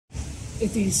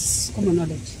it is common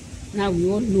knowledge. Now we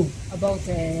all know about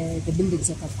the buildings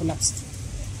that have collapsed.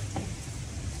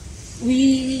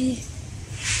 We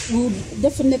would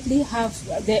definitely have,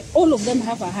 all of them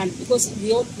have a hand, because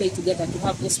we all play together to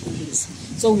have those buildings.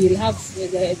 So we'll have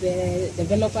the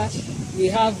developer, we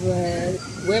have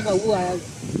whoever who are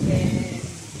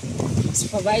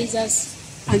supervisors,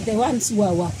 and the ones who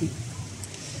are working.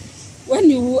 When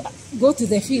you go to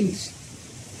the field,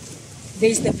 there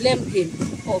is the blame game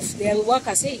of the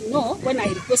worker saying, no, when I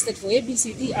requested for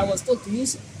ABCD, I was told to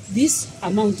use this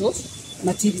amount of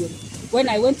material. When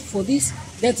I went for this,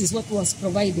 that is what was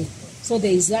provided. So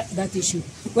there is that issue.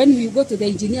 When we go to the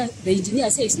engineer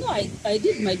says, no, I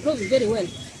did my drawing very well.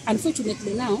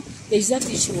 Unfortunately now, there is that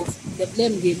issue of the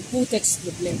blame game, who takes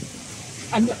the blame.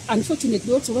 And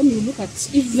unfortunately also, when you look at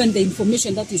even the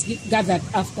information that is gathered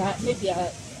after maybe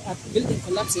a building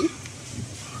collapsing,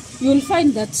 you will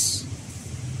find that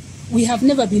we have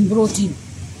never been brought in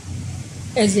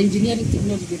as the Engineering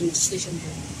Technology Registration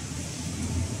Board.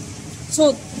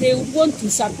 So they would want to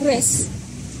suppress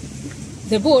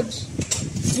the board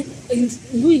in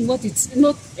doing what it's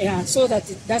not, so that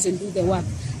it doesn't do the work.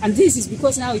 And this is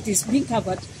because now it is being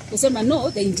covered. To say, no,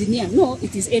 the engineer, no,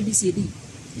 it is ABCD.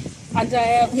 And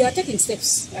we are taking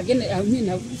steps, again,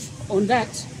 on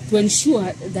that to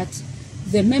ensure that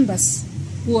the members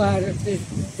who are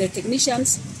the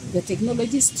technicians, the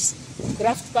technologists,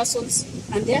 craft persons,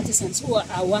 and the artisans who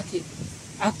are working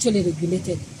are actually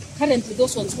regulated. Currently,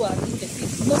 those ones who are in the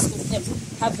field, most of them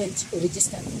haven't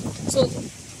registered. So,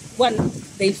 one,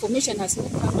 the information has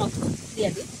not come out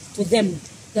clearly to them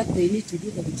that they need to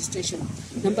do the registration.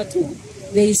 Number two,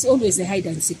 there is always a hide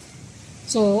and seek.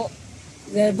 So,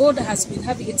 the board has been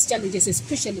having its challenges,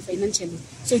 especially financially,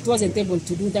 so it wasn't able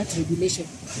to do that regulation.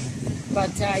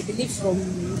 But I believe from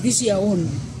this year on,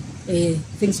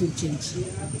 things will change.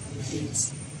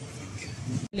 Yes.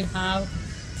 We have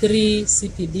 3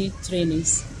 CPD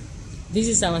trainings. This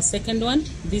is our second one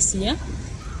this year,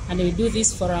 and we do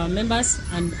this for our members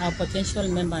and our potential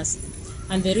members.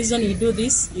 And the reason we do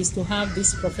this is to have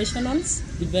these professionals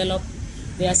develop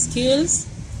their skills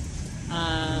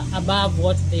above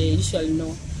what they usually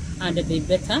know, and they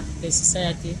better the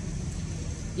society.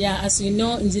 Yeah, as you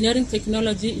know, engineering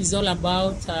technology is all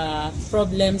about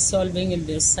problem solving in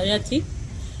the society,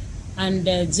 and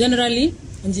generally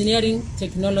engineering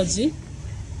technology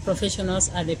professionals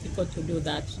are the people to do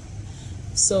that.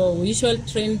 So we usually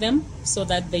train them so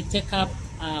that they take up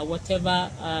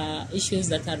whatever issues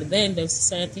that are there in the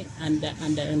society and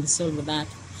solve that.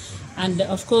 And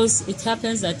of course, it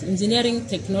happens that engineering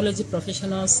technology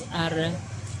professionals are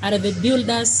the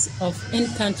builders of any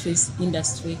country's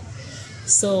industry.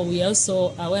 So we are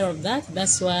also aware of that.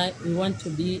 That's why we want to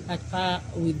be at par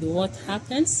with what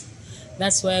happens.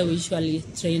 That's why we usually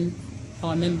train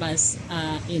our members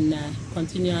in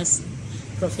continuous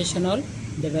professional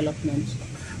development.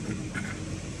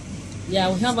 Yeah,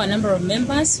 we have a number of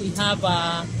members. We have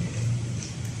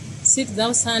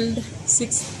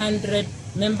 6,600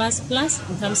 members plus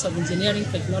in terms of engineering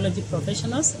technology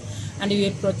professionals, and we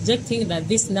are projecting that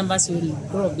these numbers will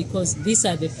grow because these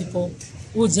are the people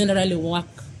who generally work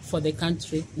for the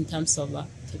country in terms of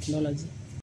technology.